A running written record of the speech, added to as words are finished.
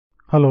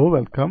Hello,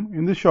 welcome.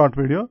 In this short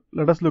video,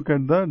 let us look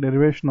at the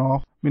derivation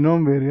of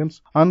minimum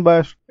variance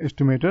unbiased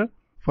estimator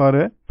for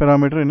a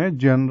parameter in a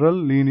general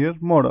linear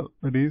model.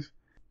 That is,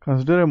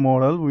 consider a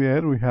model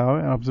where we have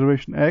an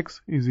observation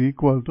x is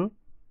equal to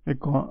a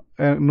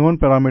known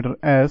parameter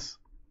s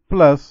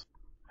plus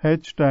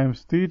h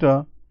times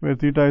theta, where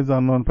theta is the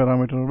unknown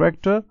parameter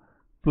vector,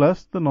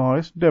 plus the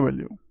noise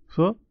w.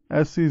 So,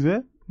 s is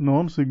a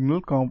known signal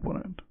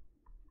component.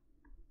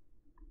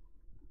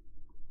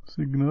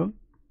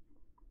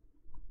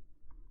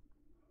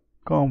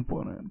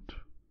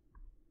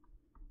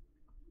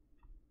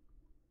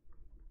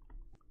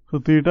 So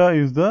theta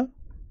is the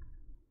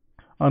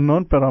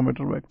unknown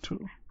parameter vector.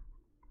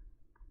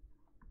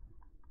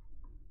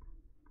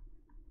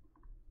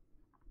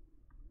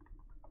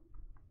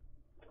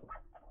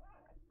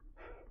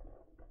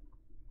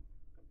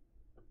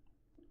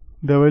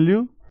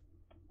 W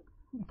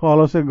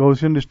follows a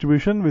Gaussian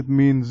distribution with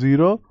mean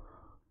 0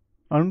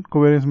 and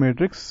covariance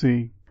matrix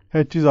C.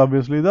 H is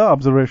obviously the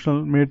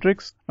observational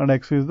matrix and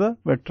X is the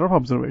vector of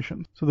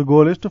observation. So the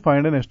goal is to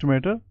find an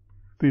estimator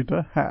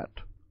theta hat.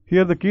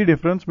 Here the key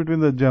difference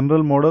between the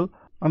general model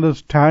and the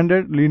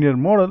standard linear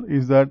model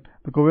is that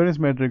the covariance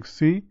matrix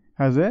C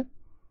has a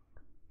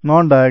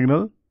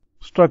non-diagonal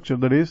structure.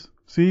 That is,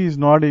 C is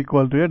not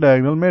equal to a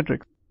diagonal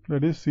matrix.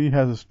 That is, C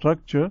has a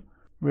structure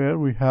where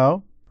we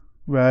have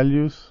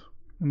values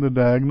in the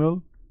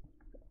diagonal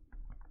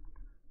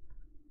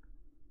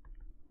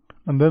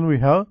and then we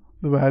have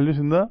the values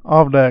in the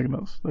off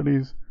diagonals, that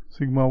is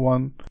sigma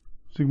 1,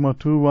 sigma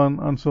 2 1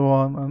 and so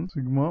on, and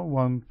sigma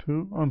 1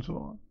 2 and so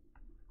on.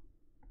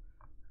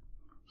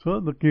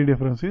 So the key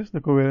difference is the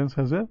covariance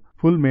has a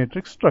full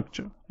matrix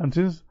structure, and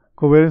since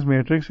covariance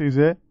matrix is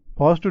a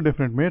positive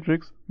definite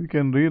matrix, we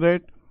can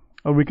rewrite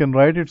or we can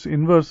write its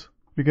inverse.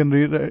 We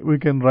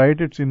can write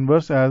its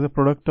inverse as a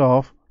product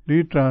of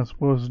D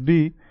transpose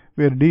D,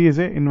 where D is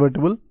a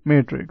invertible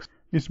matrix.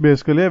 It's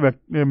basically a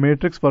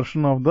matrix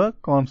version of the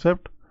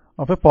concept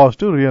of a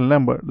positive real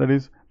number. That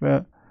is,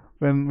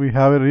 when we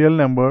have a real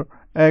number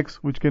x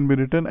which can be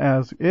written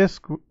as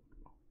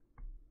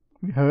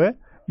we have a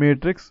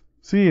matrix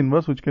C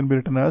inverse which can be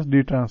written as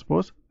D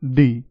transpose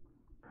D,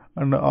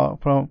 and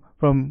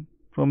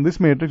from this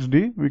matrix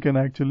D we can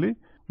actually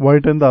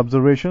whiten the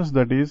observations.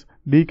 That is,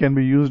 D can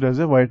be used as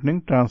a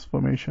whitening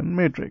transformation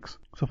matrix.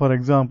 So for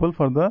example,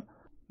 for the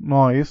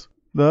noise,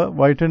 the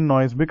whitened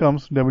noise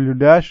becomes W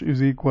dash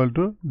is equal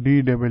to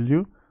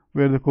dW,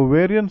 where the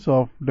covariance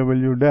of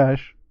W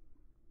dash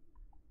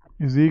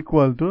is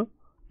equal to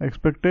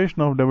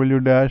expectation of W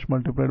dash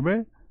multiplied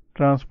by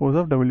transpose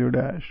of W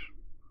dash,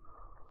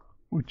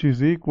 which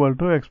is equal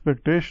to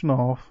expectation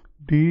of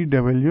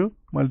dW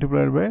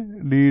multiplied by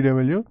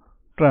dW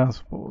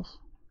transpose,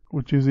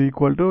 which is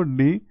equal to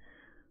D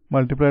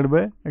multiplied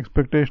by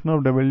expectation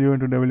of W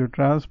into W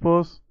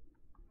transpose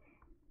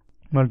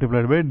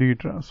multiplied by D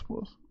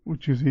transpose,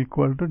 which is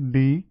equal to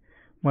D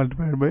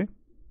multiplied by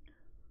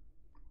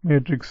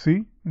matrix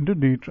C into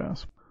D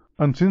transpose.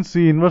 And since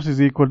C inverse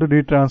is equal to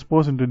D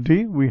transpose into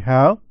D, we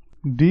have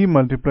D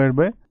multiplied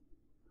by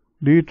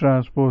D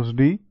transpose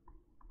D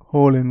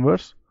whole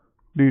inverse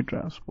D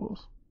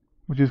transpose,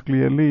 which is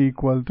clearly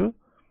equal to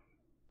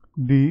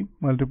D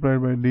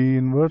multiplied by D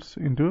inverse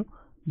into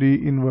D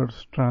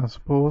inverse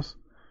transpose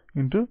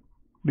into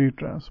D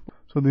transpose.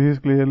 So this is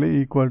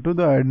clearly equal to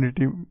the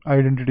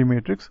identity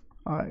matrix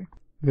I.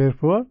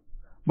 Therefore,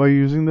 by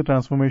using the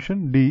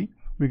transformation D,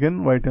 we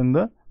can whiten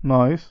the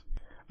noise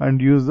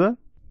and use the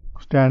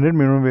standard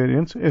minimum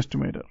variance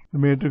estimator. The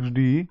matrix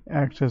D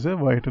acts as a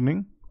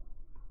whitening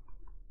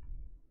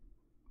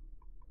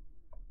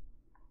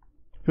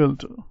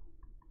filter.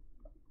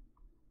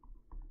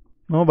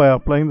 Now by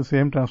applying the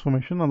same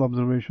transformation on the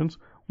observations,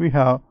 we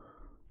have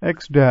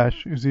x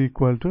dash is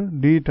equal to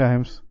D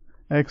times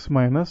x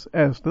minus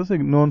s, the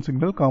known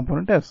signal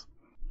component s.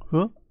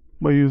 So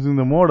by using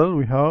the model,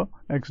 we have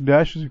x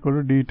dash is equal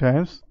to D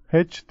times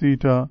h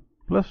theta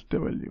plus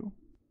w.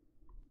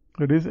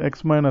 That is,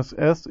 x minus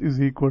s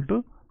is equal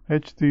to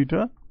h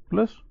theta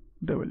plus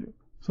w.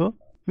 So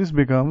this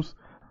can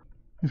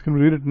be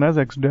rewritten as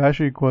x dash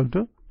equal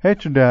to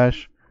h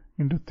dash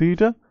into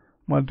theta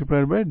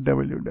multiplied by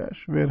w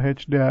dash, where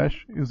h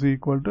dash is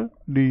equal to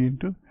d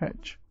into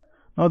h.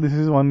 Now this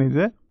is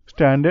a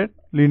standard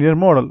linear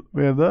model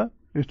where the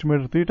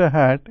estimator theta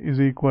hat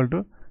is equal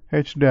to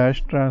h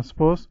dash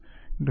transpose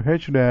into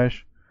h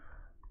dash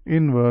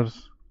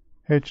inverse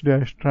h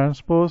dash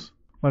transpose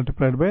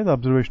multiplied by the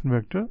observation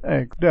vector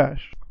x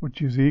dash,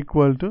 which is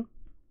equal to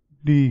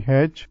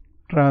dh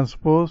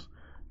transpose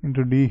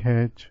into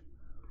dh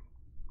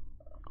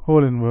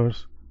whole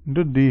inverse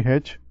into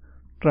dh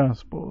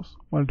transpose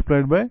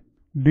multiplied by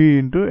d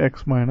into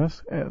x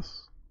minus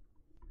s.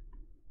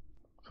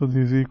 So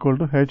this is equal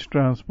to h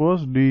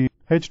transpose d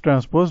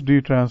transpose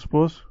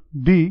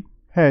d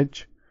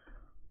h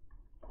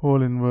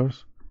whole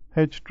inverse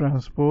h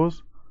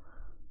transpose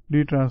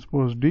d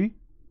transpose d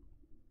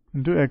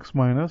into x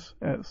minus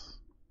s.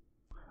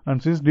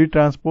 And since D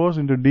transpose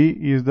into D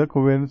is the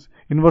covariance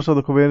inverse of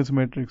the covariance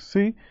matrix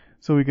C,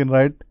 so we can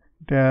write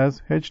it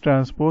as H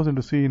transpose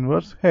into C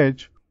inverse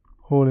H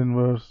whole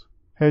inverse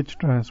H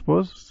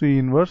transpose C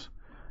inverse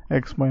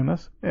X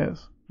minus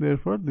S.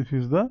 Therefore, this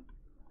is the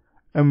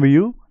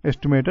MVU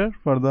estimator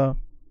for the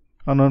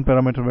unknown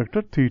parameter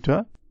vector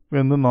theta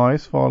when the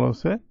noise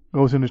follows a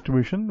Gaussian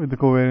distribution with the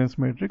covariance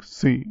matrix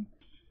C,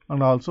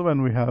 and also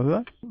when we have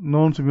the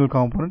known signal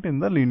component in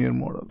the linear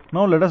model.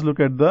 Now let us look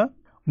at the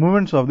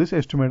moments of this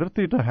estimator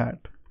theta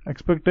hat.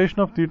 Expectation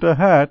of theta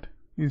hat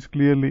is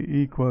clearly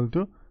equal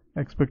to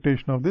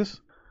expectation of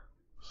this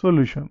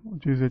solution,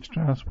 which is H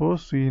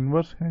transpose C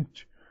inverse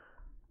H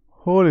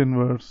whole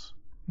inverse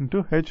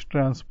into H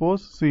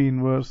transpose C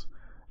inverse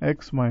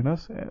X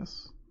minus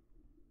S,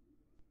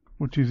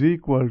 which is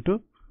equal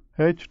to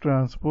H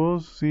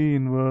transpose C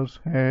inverse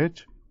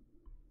H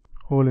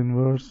whole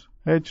inverse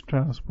H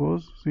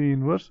transpose C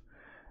inverse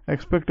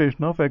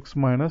expectation of X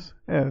minus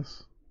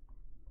S.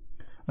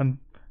 And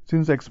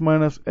since X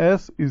minus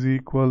S is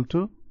equal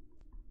to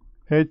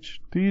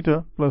H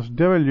theta plus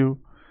W,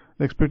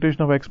 the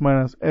expectation of X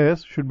minus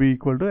S should be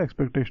equal to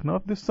expectation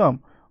of this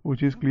sum,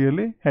 which is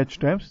clearly H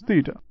times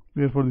theta.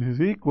 Therefore, this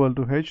is equal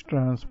to H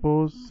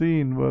transpose C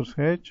inverse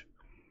H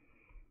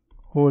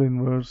whole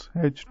inverse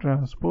H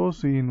transpose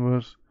C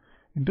inverse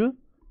into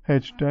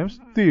H times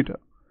theta.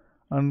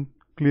 And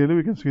clearly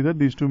we can see that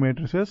these two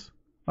matrices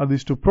or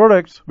these two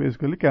products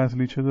basically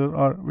cancel each other,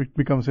 or it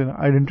becomes an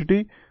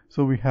identity.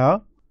 So we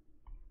have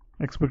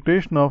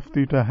expectation of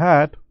theta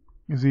hat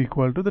is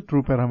equal to the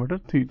true parameter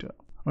theta,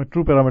 or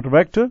true parameter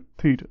vector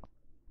theta.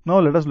 Now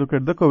let us look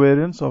at the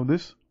covariance of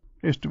this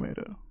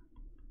estimator,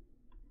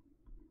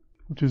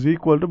 which is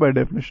equal to, by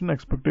definition,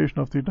 expectation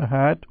of theta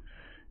hat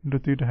into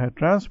theta hat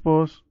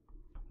transpose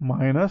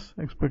minus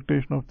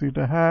expectation of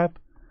theta hat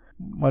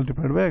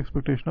multiplied by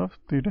expectation of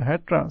theta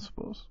hat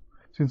transpose.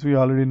 Since we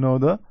already know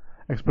the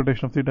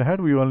expectation of theta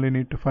hat, we only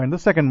need to find the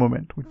second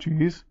moment, which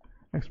is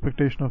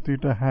expectation of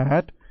theta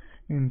hat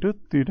into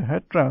theta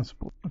hat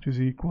transpose, which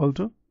is equal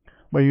to,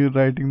 by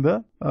writing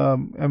the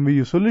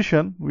MVU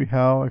solution, we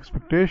have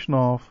expectation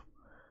of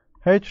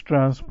H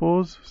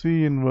transpose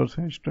C inverse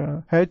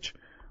H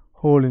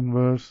whole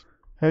inverse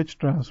H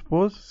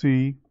transpose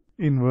C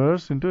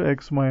inverse into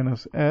X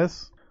minus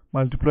S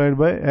multiplied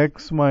by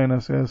X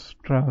minus S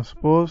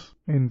transpose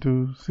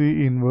into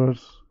C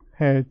inverse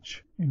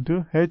H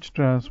into H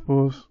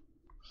transpose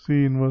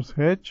C inverse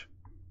H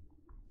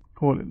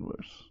whole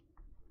inverse,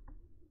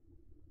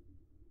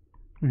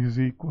 which is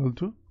equal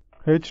to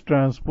H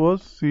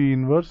transpose C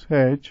inverse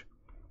H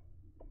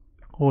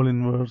whole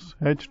inverse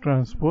H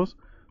transpose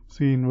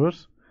C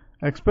inverse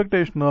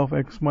expectation of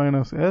X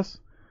minus S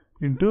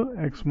into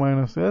X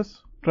minus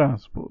S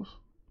transpose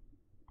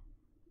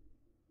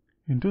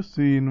into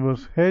C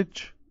inverse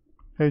H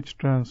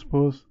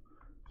transpose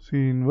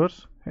C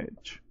inverse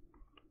H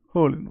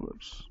whole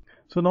inverse.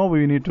 So now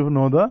we need to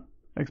know the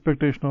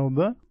expectation of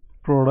the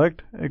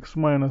product X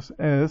minus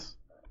S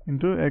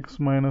into X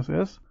minus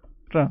S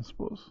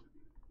transpose,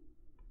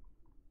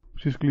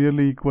 which is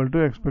clearly equal to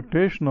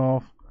expectation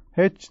of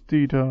H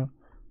theta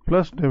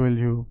plus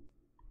W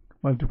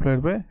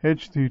multiplied by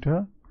H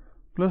theta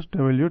plus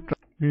W.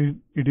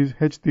 It is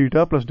H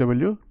theta plus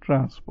W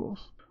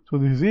transpose. So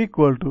this is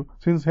equal to,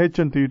 since H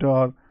and theta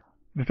are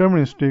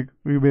deterministic,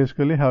 we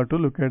basically have to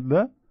look at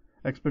the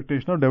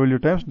expectation of W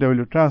times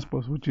W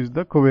transpose, which is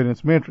the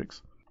covariance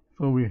matrix.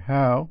 So we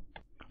have,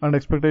 and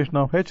expectation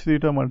of H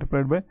theta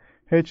multiplied by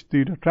H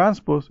theta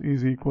transpose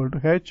is equal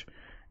to H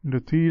into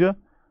theta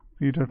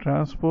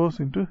transpose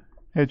into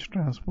H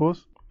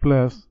transpose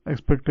plus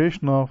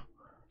expectation of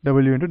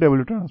W into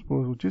W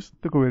transpose, which is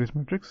the covariance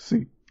matrix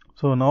C.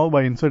 So now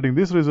by inserting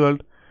this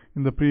result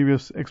in the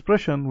previous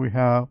expression, we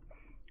have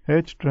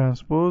H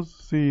transpose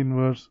C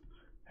inverse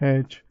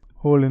H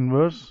whole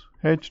inverse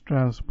H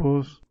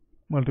transpose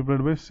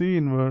multiplied by C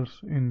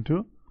inverse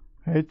into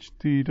H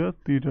theta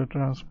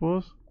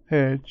transpose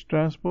H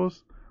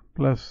transpose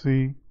plus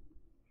C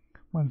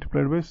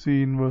multiplied by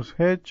C inverse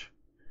H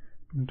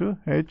into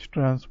H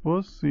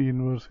transpose C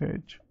inverse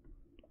H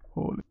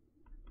whole.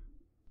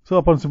 So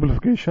upon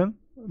simplification,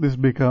 this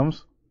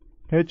becomes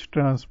H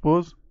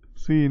transpose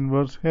C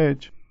inverse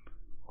H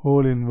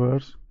whole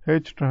inverse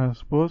H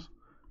transpose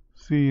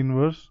C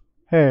inverse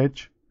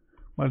H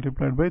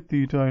multiplied by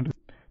theta into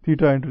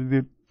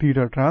the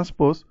theta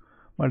transpose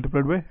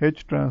multiplied by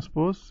H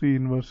transpose C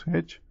inverse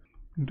H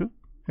into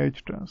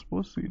H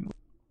transpose C inverse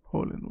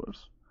whole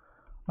inverse.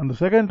 And the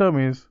second term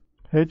is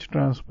H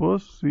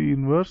transpose C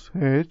inverse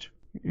H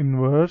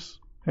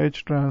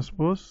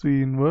transpose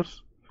C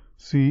inverse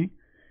C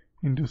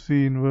into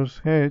C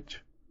inverse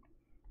H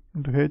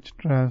into H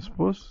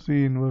transpose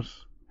C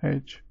inverse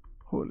H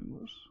whole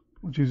inverse,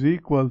 which is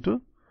equal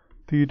to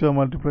theta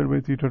multiplied by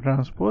theta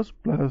transpose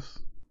plus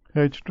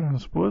H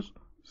transpose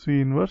C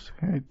inverse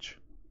H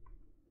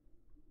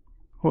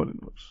whole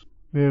inverse.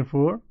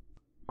 Therefore,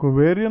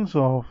 covariance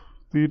of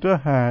theta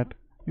hat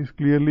is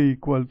clearly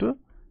equal to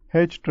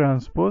H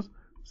transpose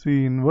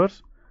C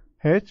inverse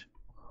H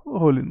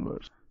whole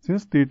inverse.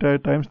 Since theta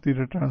times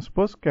theta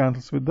transpose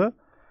cancels with the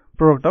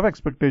product of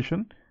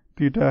expectation,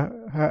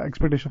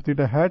 expectation of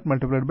theta hat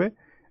multiplied by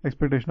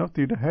expectation of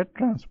theta hat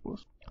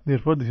transpose.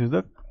 Therefore, this is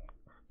the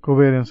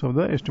covariance of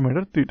the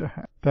estimator theta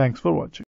hat. Thanks for watching.